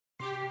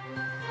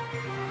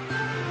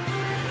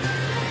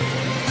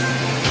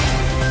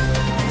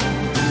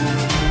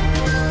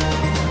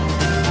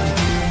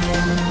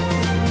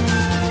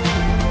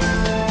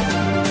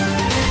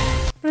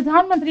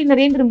प्रधानमंत्री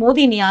नरेंद्र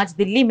मोदी ने आज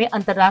दिल्ली में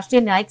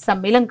अंतर्राष्ट्रीय न्यायिक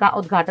सम्मेलन का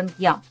उद्घाटन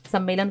किया।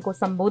 सम्मेलन को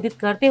संबोधित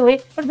करते हुए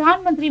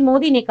प्रधानमंत्री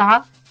मोदी ने कहा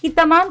कि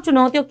तमाम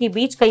चुनौतियों के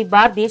बीच कई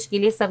बार देश के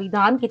लिए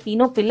संविधान के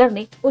तीनों पिलर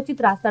ने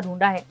उचित रास्ता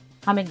ढूंढा है।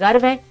 हमें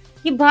गर्व है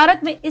कि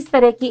भारत में इस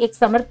तरह की एक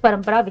समृद्ध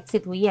परंपरा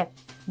विकसित हुई है।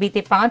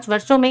 बीते 5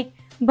 वर्षों में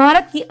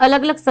भारत की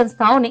अलग अलग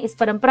संस्थाओं ने इस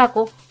परंपरा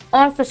को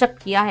और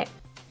सशक्त किया है।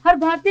 हर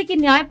भारतीय की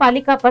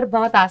न्यायपालिका पर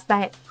बहुत आस्था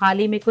है। हाल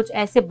ही में कुछ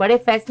ऐसे बड़े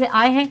फैसले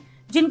आए हैं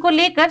जिनको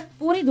लेकर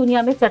पूरी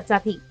दुनिया में चर्चा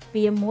थी।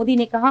 पीएम मोदी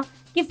ने कहा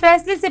कि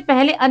फैसले से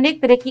पहले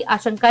अनेक तरह की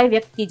आशंकाएं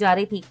व्यक्त की जा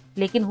रही थी,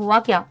 लेकिन हुआ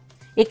क्या?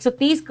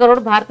 130 करोड़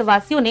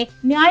भारतवासियों ने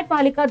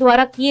न्यायपालिका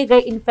द्वारा किए गए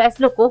इन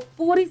फैसलों को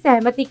पूरी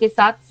सहमति के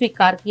साथ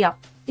स्वीकार किया।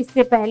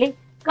 इससे पहले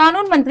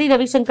कानून मंत्री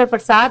रविशंकर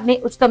प्रसाद ने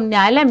उच्चतम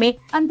न्यायालय में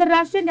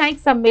अंतर्राष्ट्रीय न्यायिक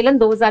सम्मेलन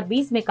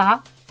 2020 में कहा,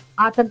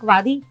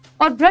 आतंकवादी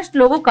और भ्रष्ट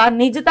लोगों का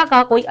निजता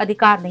का कोई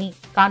अधिकार नहीं।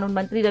 कानून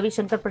मंत्री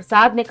रविशंकर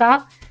प्रसाद ने कहा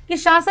कि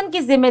शासन की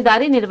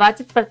जिम्मेदारी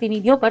निर्वाचित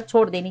प्रतिनिधियों पर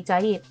छोड़ देनी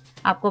चाहिए।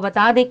 आपको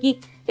बता दें कि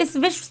इस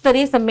विश्व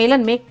स्तरीय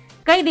सम्मेलन में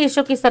कई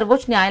देशों के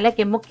सर्वोच्च न्यायालय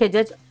के मुख्य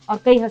जज और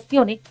कई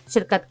हस्तियों ने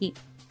शिरकत की।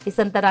 इस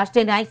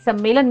अंतर्राष्ट्रीय न्यायिक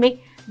सम्मेलन में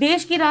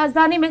देश की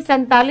राजधानी में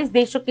 47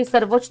 देशों के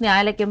सर्वोच्च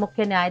न्यायालय के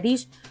मुख्य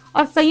न्यायाधीश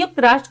और संयुक्त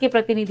राष्ट्र के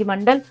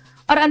प्रतिनिधिमंडल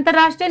और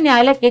अंतर्राष्ट्रीय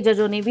न्यायालय के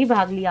जजों ने भी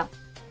भाग लिया।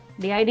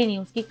 DID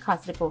न्यूज की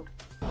खास रिपोर्ट।